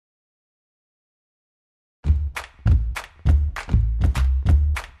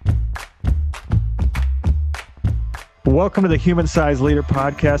Welcome to the Human Size Leader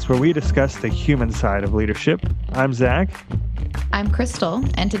Podcast, where we discuss the human side of leadership. I'm Zach. I'm Crystal,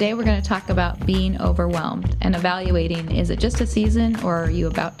 and today we're going to talk about being overwhelmed and evaluating, is it just a season or are you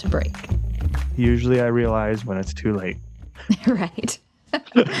about to break? Usually I realize when it's too late. Right.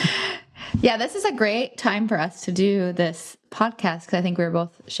 Yeah, this is a great time for us to do this podcast because I think we're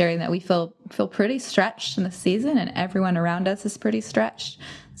both sharing that we feel pretty stretched in the season, and everyone around us is pretty stretched.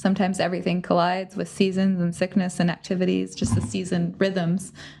 Sometimes everything collides with seasons and sickness and activities, just the season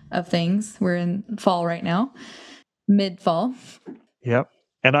rhythms of things. We're in fall right now, mid-fall. Yep.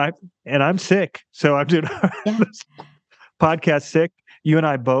 And I'm sick. So I'm doing this podcast sick. You and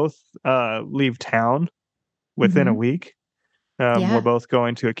I both leave town within a week. We're both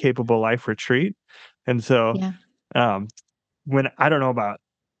going to a Capable Life retreat. And so when I don't know about,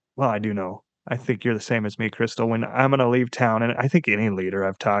 well, I do know. I think you're the same as me, Crystal. When I'm going to leave town, and I think any leader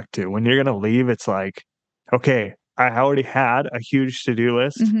I've talked to, when you're going to leave, it's like, okay, I already had a huge to-do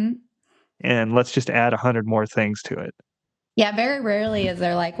list, and let's just add 100 more things to it. Yeah, very rarely is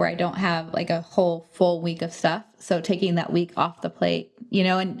there like where I don't have like a whole full week of stuff. So taking that week off the plate,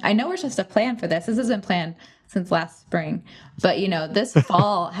 and I know we're supposed to plan for this. This hasn't planned since last spring, but this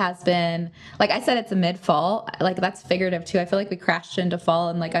fall has been, like I said, it's a mid-fall, like that's figurative too. I feel like we crashed into fall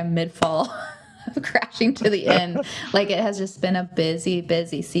and like I'm mid-fall crashing to the end. Like it has just been a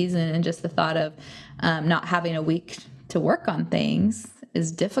busy season, and just the thought of not having a week to work on things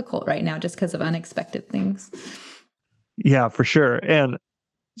is difficult right now just because of unexpected things. Yeah, for sure. And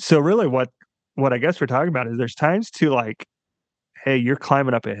so really what I guess we're talking about is there's times to like, hey, you're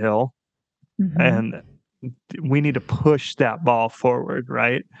climbing up a hill and we need to push that ball forward,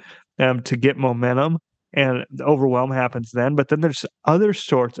 right? To get momentum, and the overwhelm happens then. But then there's other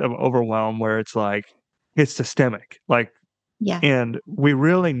sorts of overwhelm where it's like, it's systemic. Like, and we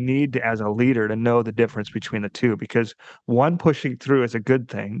really need to, as a leader, to know the difference between the two, because one pushing through is a good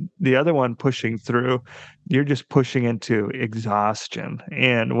thing. The other one pushing through, you're just pushing into exhaustion.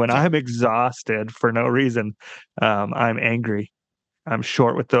 And when I'm exhausted for no reason, I'm angry. I'm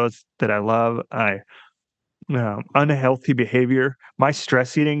short with those that I love. Unhealthy behavior. My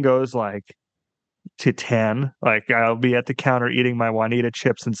stress eating goes like to 10. Like I'll be at the counter eating my Juanita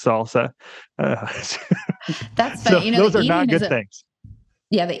chips and salsa. That's funny. So those are not good things.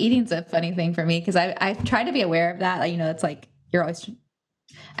 Yeah, the eating's a funny thing for me because I've tried to be aware of that. Like, it's like you're always,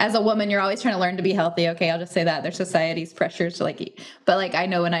 as a woman, you're always trying to learn to be healthy. Okay, I'll just say that there's society's pressures to like eat. But like I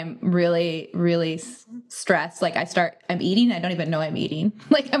know when I'm really, really stressed, like I'm eating. I don't even know I'm eating.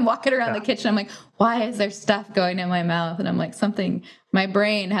 Like I'm walking around the kitchen. I'm like, why is there stuff going in my mouth? And I'm like, my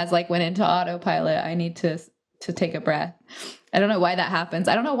brain has like went into autopilot. I need to take a breath. I don't know why that happens.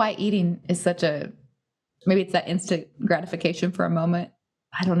 I don't know why eating is maybe it's that instant gratification for a moment.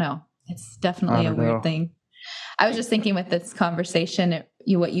 I don't know. It's definitely a weird thing. I was just thinking with this conversation,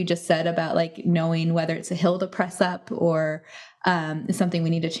 what you just said about like knowing whether it's a hill to press up or is something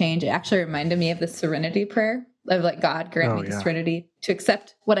we need to change. It actually reminded me of the serenity prayer of like, God grant me the serenity to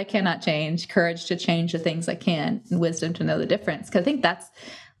accept what I cannot change, courage to change the things I can, and wisdom to know the difference. Because I think that's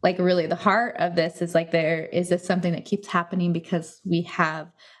like really the heart of this is like, is this something that keeps happening because we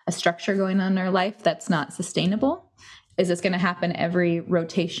have a structure going on in our life that's not sustainable? Is this going to happen every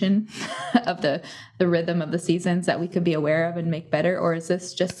rotation of the rhythm of the seasons that we could be aware of and make better? Or is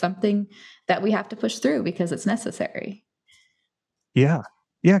this just something that we have to push through because it's necessary? Yeah.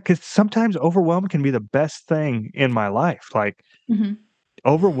 Yeah. Because sometimes overwhelm can be the best thing in my life. Like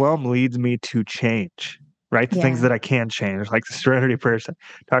overwhelm leads me to change, right? The things that I can change, like the serenity prayers I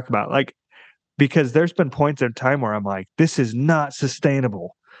talk about, like, because there's been points in time where I'm like, this is not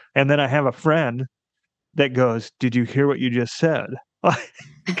sustainable. And then I have a friend that goes, did you hear what you just said?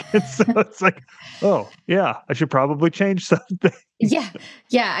 And so it's like, oh, yeah, I should probably change something. Yeah,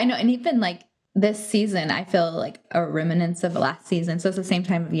 I know. And even like this season, I feel like a remnants of last season. So it's the same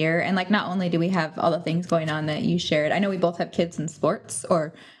time of year. And like, not only do we have all the things going on that you shared, I know we both have kids in sports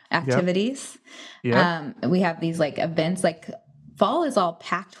or activities. We have these like events, like fall is all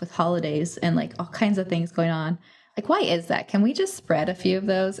packed with holidays and like all kinds of things going on. Like, why is that? Can we just spread a few of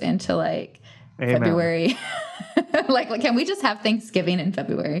those into like February? like, can we just have Thanksgiving in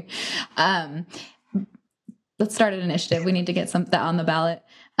February? Let's start an initiative. We need to get that on the ballot.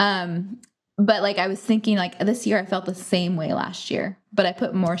 But like, I was thinking like this year, I felt the same way last year, but I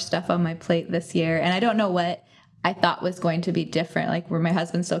put more stuff on my plate this year. And I don't know what I thought was going to be different. Like where my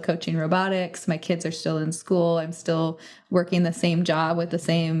husband's still coaching robotics, my kids are still in school. I'm still working the same job with the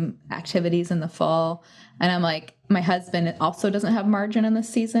same activities in the fall. And I'm like, my husband also doesn't have margin in this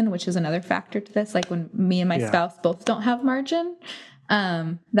season, which is another factor to this. Like when me and my spouse both don't have margin,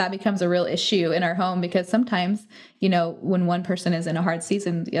 that becomes a real issue in our home, because sometimes, when one person is in a hard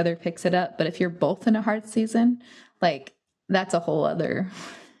season, the other picks it up. But if you're both in a hard season, like, that's a whole other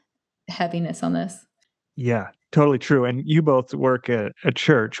heaviness on this. Yeah, totally true. And you both work at a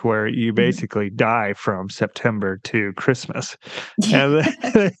church where you Mhm. basically die from September to Christmas. Yeah. And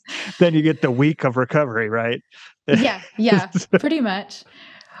then, then you get the week of recovery, right? Yeah. Yeah. Pretty much.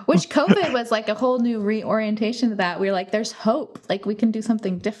 Which COVID was like a whole new reorientation to that. We were like, there's hope. Like, we can do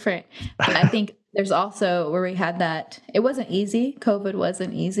something different. But I think there's also where we had that. It wasn't easy. COVID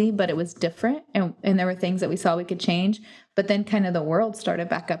wasn't easy, but it was different. And there were things that we saw we could change. But then kind of the world started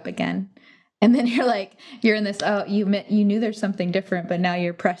back up again. And then you're in this, you knew there's something different, but now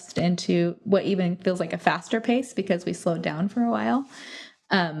you're pressed into what even feels like a faster pace because we slowed down for a while.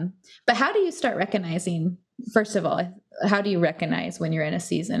 But how do you start recognizing, first of all, how do you recognize when you're in a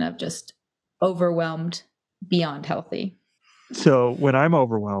season of just overwhelmed beyond healthy? So when I'm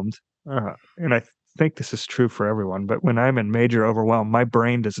overwhelmed, and I think this is true for everyone, but when I'm in major overwhelm, my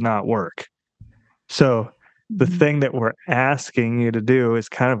brain does not work. So the Mm-hmm. thing that we're asking you to do is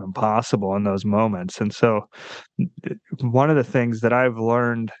kind of impossible in those moments. And so one of the things that I've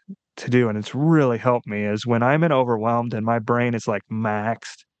learned to do, and it's really helped me, is when I'm in overwhelmed and my brain is like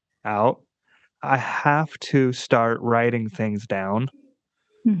maxed out, I have to start writing things down.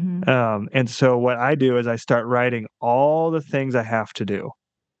 Mm-hmm. And so what I do is I start writing all the things I have to do,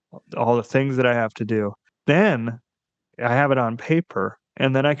 all the things that I have to do. Then I have it on paper,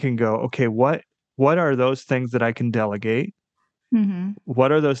 and then I can go, okay, what are those things that I can delegate? Mm-hmm.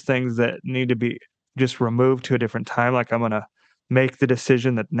 What are those things that need to be just removed to a different time? Like, I'm gonna make the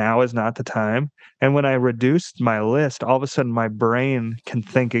decision that now is not the time. And when I reduced my list, all of a sudden my brain can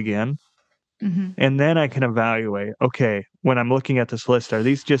think again. Mm-hmm. And then I can evaluate, okay, when I'm looking at this list, are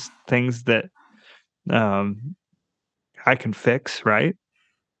these just things that um, I can fix, right?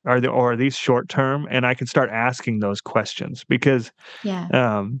 Or are these short term? And I can start asking those questions Yeah.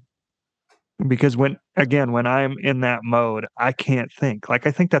 um, because when I'm in that mode, I can't think. Like,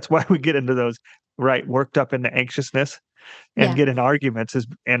 I think that's why we get into those, right, worked up into anxiousness and Yeah. get in arguments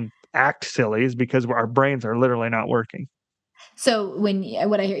and act silly is because our brains are literally not working. So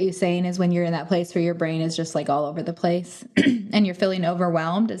what I hear you saying is when you're in that place where your brain is just like all over the place and you're feeling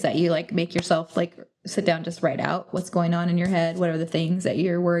overwhelmed, is that you like make yourself like sit down, just write out what's going on in your head? What are the things that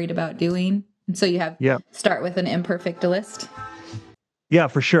you're worried about doing? And so you Yeah. start with an imperfect list. Yeah,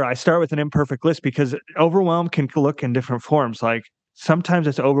 for sure. I start with an imperfect list because overwhelm can look in different forms. Like, sometimes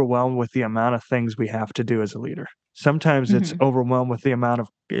it's overwhelmed with the amount of things we have to do as a leader. Sometimes it's Mm-hmm. overwhelmed with the amount of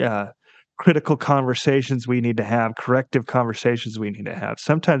critical conversations we need to have, corrective conversations we need to have.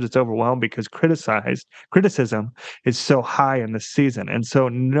 Sometimes it's overwhelmed because criticism is so high in this season. And so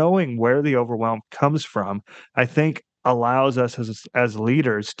knowing where the overwhelm comes from, I think allows us as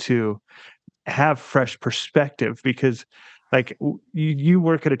leaders to have fresh perspective because like you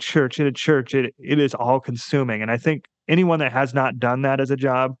work at a church it is all consuming, and I think anyone that has not done that as a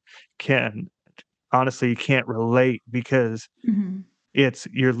job can honestly you can't relate because Mm-hmm.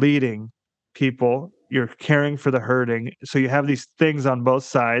 you're leading people, you're caring for the hurting, so you have these things on both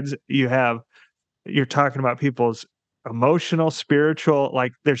sides. You're talking about people's emotional, spiritual,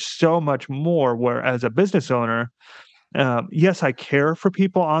 like there's so much more, where as a business owner, yes, I care for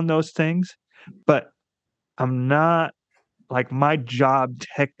people on those things, but I'm not like, my job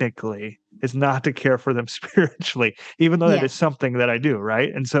technically is not to care for them spiritually, even though that Yeah. is something that I do,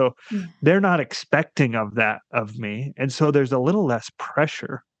 right? And so Yeah. they're not expecting of that of me. And so there's a little less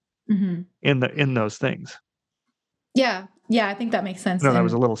pressure Mm-hmm. in those things. Yeah. Yeah. I think that makes sense. No, that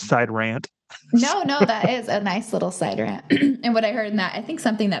was And a little side rant. no, that is a nice little side rant. And what I heard in that, I think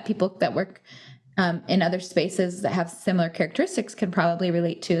something that people that work in other spaces that have similar characteristics can probably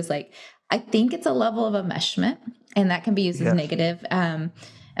relate to is like, I think it's a level of enmeshment, and that can be used as Yes. negative.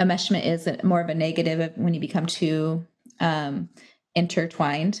 Enmeshment is more of a negative when you become too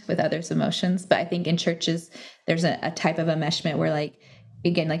intertwined with others' emotions. But I think in churches, there's a type of enmeshment where, like,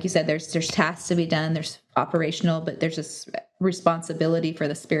 again, like you said, there's tasks to be done, there's operational, but there's this responsibility for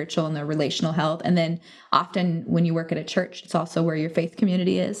the spiritual and the relational health. And then often when you work at a church, it's also where your faith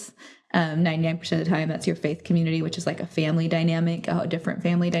community is. 99% of the time, that's your faith community, which is like a family dynamic, a different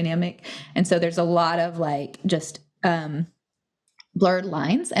family dynamic. And so there's a lot of like just blurred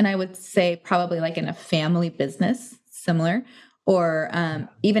lines. And I would say probably like in a family business, similar, or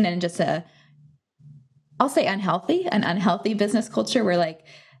even in just I'll say an unhealthy business culture where like,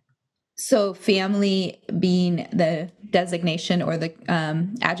 so family being the designation or the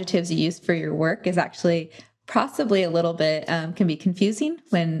adjectives you use for your work is actually possibly a little bit can be confusing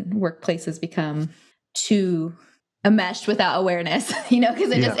when workplaces become too enmeshed without awareness,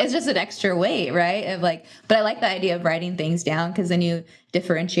 because Yeah. it's just an extra weight, right? Of like, but I like the idea of writing things down because then you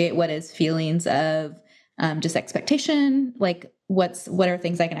differentiate what is feelings of just expectation, like what are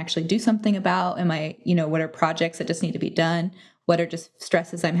things I can actually do something about? Am I, what are projects that just need to be done? What are just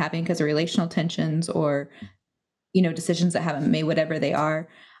stresses I'm having because of relational tensions or decisions that haven't made, whatever they are.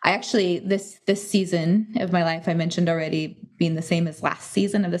 I actually, this season of my life, I mentioned already being the same as last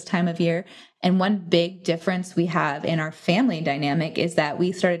season of this time of year. And one big difference we have in our family dynamic is that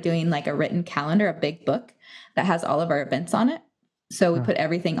we started doing like a written calendar, a big book that has all of our events on it. So we put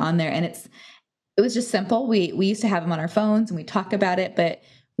everything on there, and it was just simple. We used to have them on our phones and we talk about it, but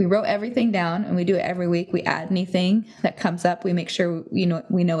we wrote everything down, and we do it every week. We add anything that comes up. We make sure we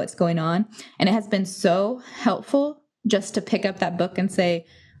know what's going on. And it has been so helpful just to pick up that book and say,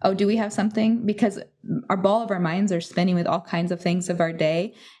 oh, do we have something? Because our ball of our minds are spinning with all kinds of things of our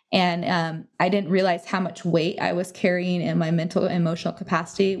day. And I didn't realize how much weight I was carrying in my mental and emotional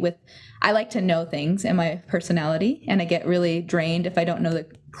capacity I like to know things in my personality, and I get really drained if I don't know the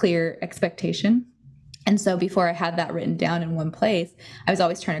clear expectation. And so before I had that written down in one place, I was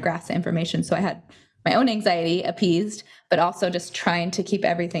always trying to grasp the information. So I had my own anxiety appeased, but also just trying to keep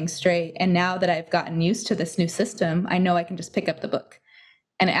everything straight. And now that I've gotten used to this new system, I know I can just pick up the book.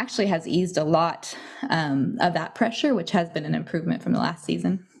 And it actually has eased a lot of that pressure, which has been an improvement from the last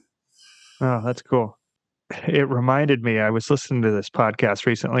season. Oh, that's cool. It reminded me, I was listening to this podcast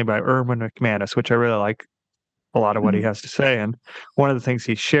recently by Erwin McManus, which I really like a lot of what he has to say. And one of the things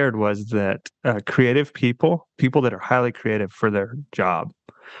he shared was that creative people that are highly creative for their job,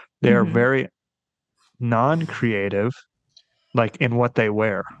 they are very non-creative, like in what they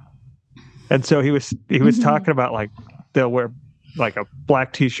wear. And so he was talking about like they'll wear like a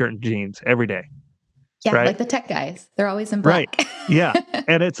black t-shirt and jeans every day, Yeah, right? like the tech guys. They're always in Right. black. Yeah.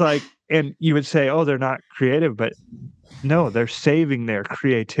 And it's like, and you would say, oh, they're not creative, but no, they're saving their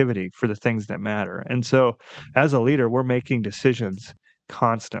creativity for the things that matter. And so as a leader, we're making decisions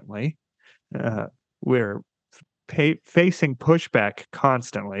constantly. Uh, we're facing pushback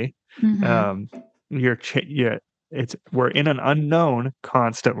constantly. Um, we're in an unknown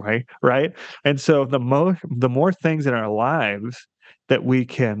constantly, right? And so the more things in our lives that we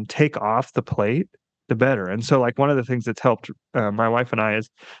can take off the plate, the better. And so, like one of the things that's helped my wife and I is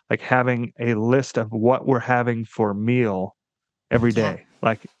like having a list of what we're having for meal every Yeah. day.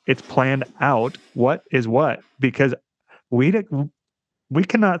 Like it's planned out what is what because we we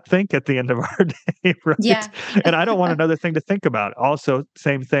cannot think at the end of our day, right? Yeah. And I don't want another thing to think about. Also,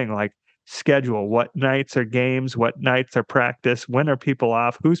 same thing, like schedule. What nights are games? What nights are practice? When are people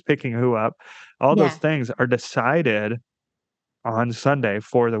off? Who's picking who up? All those Yeah. things are decided on Sunday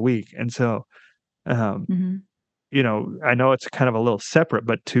for the week. And so, um, Hmm. I know it's kind of a little separate,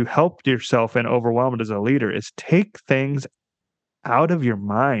 but to help yourself and overwhelmed as a leader is take things out of your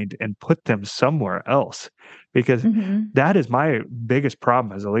mind and put them somewhere else because Hmm. that is my biggest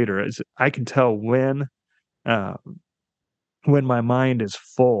problem as a leader is I can tell uh, when my mind is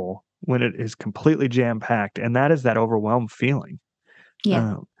full, when it is completely jam packed, and that is that overwhelmed feeling.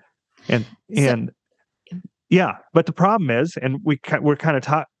 Yeah. Um, and So, and yeah, but the problem is, and we're kind of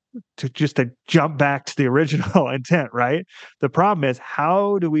taught to jump back to the original intent, right? The problem is,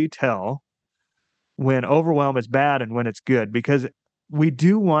 how do we tell when overwhelm is bad and when it's good? Because we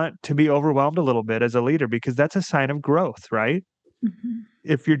do want to be overwhelmed a little bit as a leader because that's a sign of growth, right? mhm.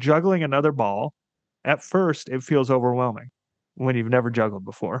 If you're juggling another ball, at first it feels overwhelming when you've never juggled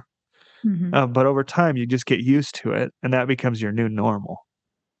before. Mhm. But over time, you just get used to it, and that becomes your new normal.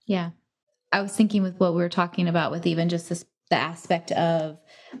 Yeah. I was thinking with what we were talking about with even just the aspect of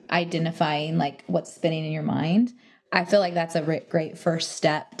identifying like what's spinning in your mind. I feel like that's a great first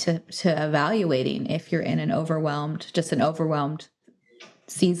step to evaluating if you're in an overwhelmed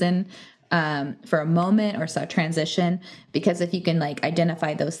season for a moment or so transition, because if you can like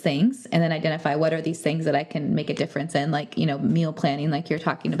identify those things and then identify what are these things that I can make a difference in, like meal planning like you're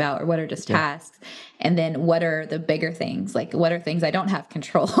talking about, or what are just Yeah. tasks, and then what are the bigger things, like what are things I don't have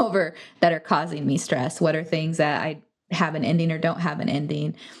control over that are causing me stress, what are things that I have an ending or don't have an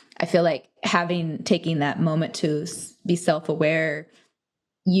ending. I feel like taking that moment to be self-aware,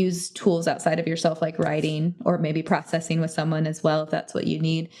 use tools outside of yourself like writing or maybe processing with someone as well if that's what you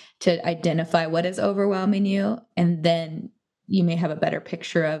need to identify what is overwhelming you, and then you may have a better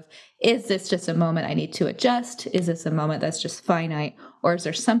picture of, is this just a moment I need to adjust, is this a moment that's just finite, or is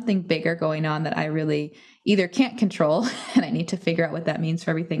there something bigger going on that I really either can't control and I need to figure out what that means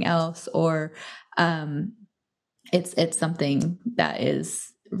for everything else, or it's something that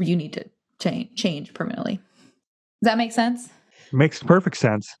is you need to change permanently. Does that make sense? Makes perfect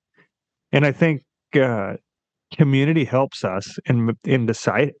sense. And I think, uh, community helps us in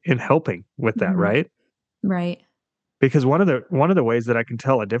helping with that, Mhm. right? Right. Because one of the ways that I can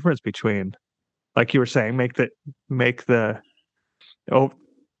tell a difference between, like you were saying, make the oh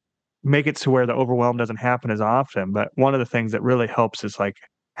make it to where the overwhelm doesn't happen as often. But one of the things that really helps is like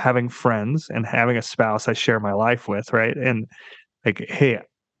having friends and having a spouse I share my life with, right? And like, hey,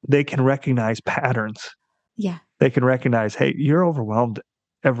 they can recognize patterns. Yeah. They can recognize, hey, you're overwhelmed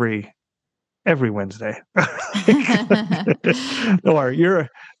every Wednesday. Or you're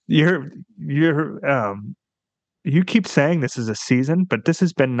you're you keep saying this is a season, but this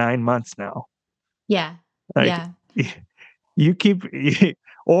has been 9 months now. Yeah. Like, Yeah. you keep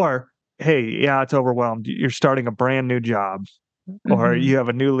or, "Hey, yeah, it's overwhelmed. You're starting a brand new job," or Mhm. you have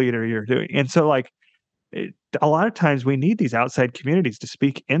a new leader you're doing and so, like, a lot of times we need these outside communities to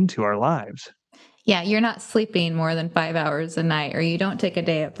speak into our lives. Yeah, you're not sleeping more than 5 hours a night, or you don't take a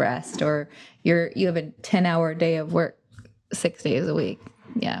day of rest, or you have a 10-hour day of work 6 days a week.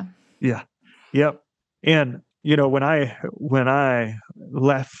 Yeah. Yeah. Yep. And, when I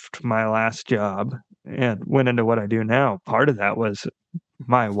left my last job and went into what I do now, part of that was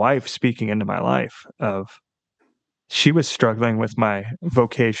my wife speaking into my life of she was struggling with my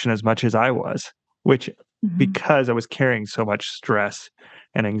vocation as much as I was, which Mhm. because I was carrying so much stress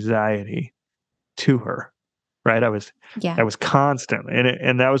and anxiety to her, right? I Yeah. was constantly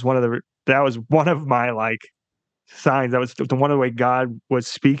and that was one of my, like, signs. That was the one of the way God was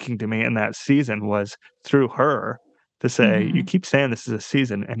speaking to me in that season was through her to say, "You Mhm. keep saying this is a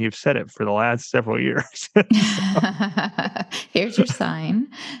season, and you've said it for the last several years." So, Here's your sign.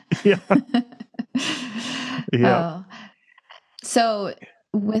 yeah, yeah. Oh, so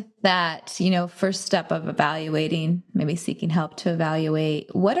with that, first step of evaluating, maybe seeking help to evaluate,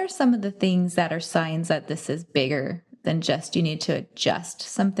 what are some of the things that are signs that this is bigger than just you need to adjust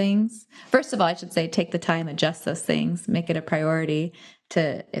some things? First of all, I should say take the time, adjust those things, make it a priority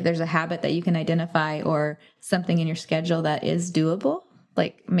to, if there's a habit that you can identify or something in your schedule that is doable,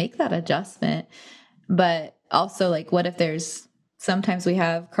 like make that adjustment. But also, like, what if there's sometimes we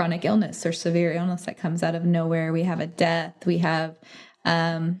have chronic illness or severe illness that comes out of nowhere? We have a death, we have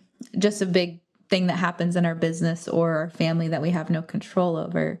um, just a big thing that happens in our business or our family that we have no control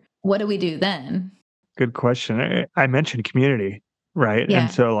over. What do we do then? Good question. I mentioned community, right? And Yeah.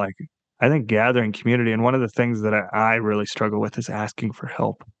 so, like, I think gathering community, and one of the things that I really struggle with is asking for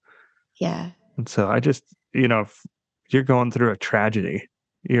help. Yeah. And so I just, if you're going through a tragedy,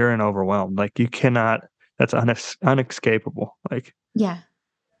 you're in overwhelmed. Like, you cannot. That's unescapable. Like, Yeah.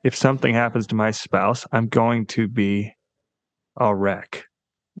 if something happens to my spouse, I'm going to be a wreck.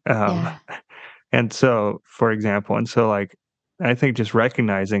 Um, Yeah. and so, for example, like, I think just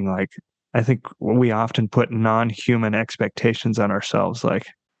recognizing, like, I think we often put non-human expectations on ourselves. Like,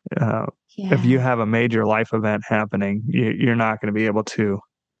 uh, if you Yeah. have a major life event happening, you're not going to be able to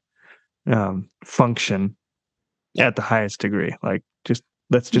function Yeah. at the highest degree. Like, just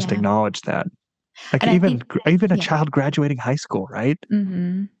let's just Yeah. acknowledge that. Like, And I think, even a yeah. child graduating high school, right?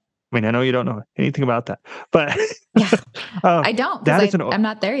 Hmm. I mean, I know you don't know anything about that, but Yeah. uh, I don't, because that is an. I'm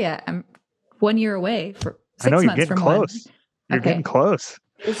not there yet. I'm 1 year away, for I know 6 months you're getting from one. close. You're getting Okay. close.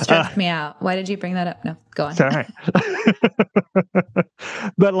 It Uh, stressed me out. Why did you bring that up? No, go on. Sorry.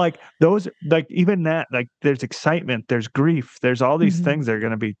 But, like, those like, even that, like, there's excitement, there's grief, there's all these Hmm. things that are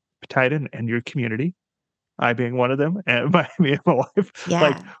gonna be tied in and your community, I being one of them, and my me and my wife,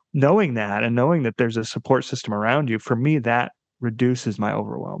 like, Yeah. knowing that and knowing that there's a support system around you, for me, that reduces my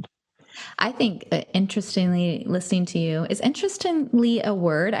overwhelm. I think interestingly, listening to you is interestingly a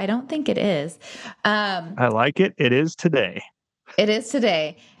word. I don't think it is. Um, I like it, it is today. it is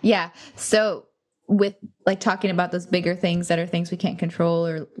today. Yeah. So with like talking about those bigger things that are things we can't control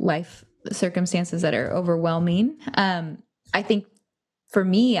or life circumstances that are overwhelming, I think for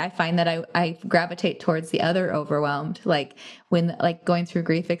me, I find that I gravitate towards the other overwhelmed. Like when like going through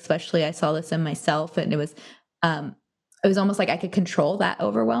grief, especially, I saw this in myself, and um, it was almost like I could control that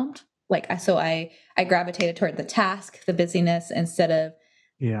overwhelmed. Like I gravitated toward the task, the busyness, instead of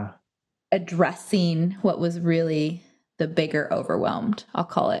Yeah. addressing what was really the bigger overwhelmed, I'll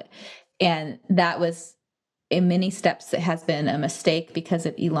call it. And that was in many steps, it has been a mistake because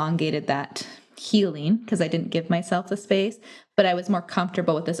it elongated that healing because I didn't give myself the space. But I was more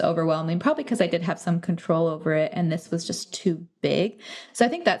comfortable with this overwhelming, probably because I did have some control over it. And this was just too big. So I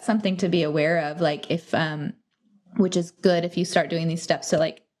think that's something to be aware of. Like if, which is good if you start doing these steps to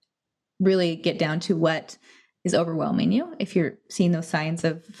like really get down to what is overwhelming you. If you're seeing those signs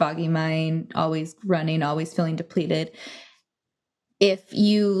of foggy mind, always running, always feeling depleted, if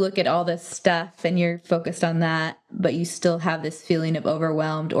you look at all this stuff and you're focused on that, but you still have this feeling of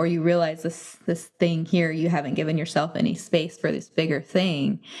overwhelmed, or you realize this thing here, you haven't given yourself any space for this bigger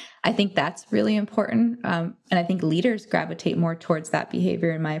thing, I think that's really important. And I think leaders gravitate more towards that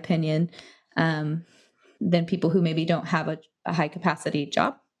behavior, in my opinion, than people who maybe don't have a high capacity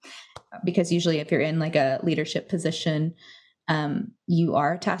job. Because usually if you're in like a leadership position, you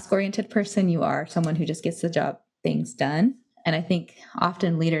are a task-oriented person. You are someone who just gets the job things done. And I think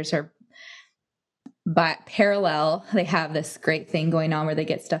often leaders are by parallel, they have this great thing going on where they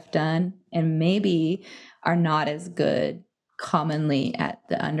get stuff done and maybe are not as good commonly at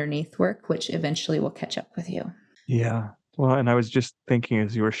the underneath work, which eventually will catch up with you. Yeah. Well, and I was just thinking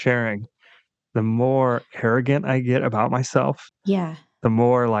as you were sharing, the more arrogant I get about myself, Yeah. the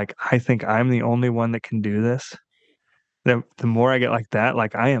more like I think I'm the only one that can do this. The more I get like that,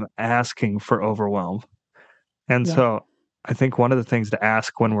 like I am asking for overwhelm. And Yeah. so I think one of the things to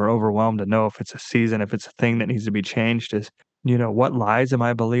ask when we're overwhelmed to know if it's a season, if it's a thing that needs to be changed is, what lies am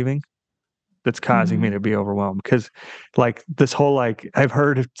I believing that's causing me to be overwhelmed? Because like this whole, like, I've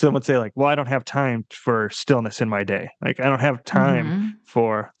heard someone say like, well, I don't have time for stillness in my day. Like I don't have time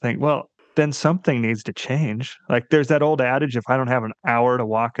for well, then something needs to change. Like there's that old adage, if I don't have an hour to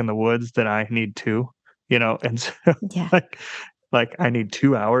walk in the woods, then I need two, and so Yeah. like I need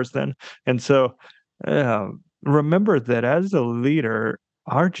 2 hours then. And so remember that as a leader,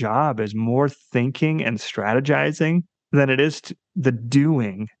 our job is more thinking and strategizing than it is the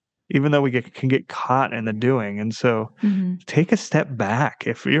doing, even though we can get caught in the doing. And so take a step back.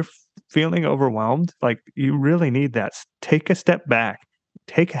 If you're feeling overwhelmed, like you really need that. Take a step back.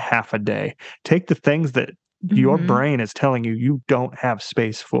 Take a half a day. Take the things that your brain is telling you don't have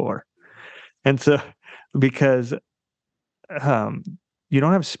space for. And so because you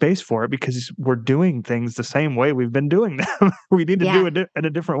don't have space for it because we're doing things the same way we've been doing them. We need to do it in a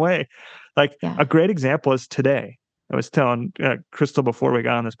different way. Like a great example is today. I was telling Crystal before we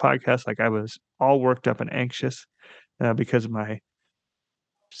got on this podcast, like I was all worked up and anxious because my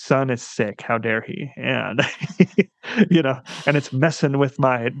son is sick. How dare he? And and it's messing with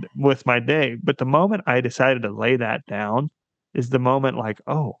my day. But the moment I decided to lay that down is the moment like,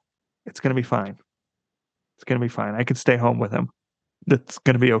 oh, it's gonna be fine. It's gonna be fine. I can stay home with him. That's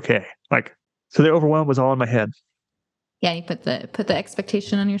gonna be okay. Like, so the overwhelm was all in my head. Yeah, you put the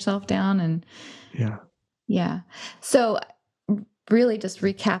expectation on yourself down and yeah. So really just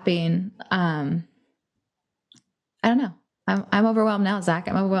recapping, I don't know. I'm overwhelmed now, Zach.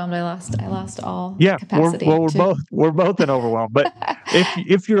 I'm overwhelmed. I lost all capacity. We're both in overwhelm. But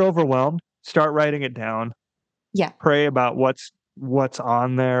if you're overwhelmed, start writing it down. Yeah. Pray about what's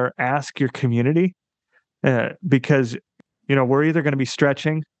on there. Ask your community. Because we're either going to be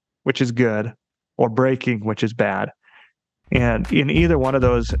stretching, which is good, or breaking, which is bad. And in either one of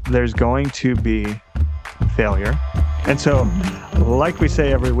those, there's going to be failure. And so, like we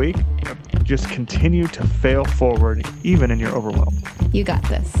say every week, just continue to fail forward, even in your overwhelm. You got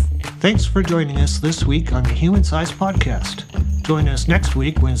this. Thanks for joining us this week on the Human Size Podcast. Join us next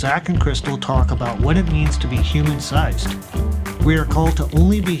week when Zach and Crystal talk about what it means to be human-sized. We are called to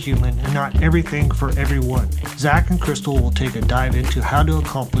only be human and not everything for everyone. Zach and Crystal will take a dive into how to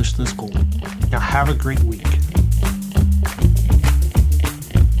accomplish this goal. Now have a great week.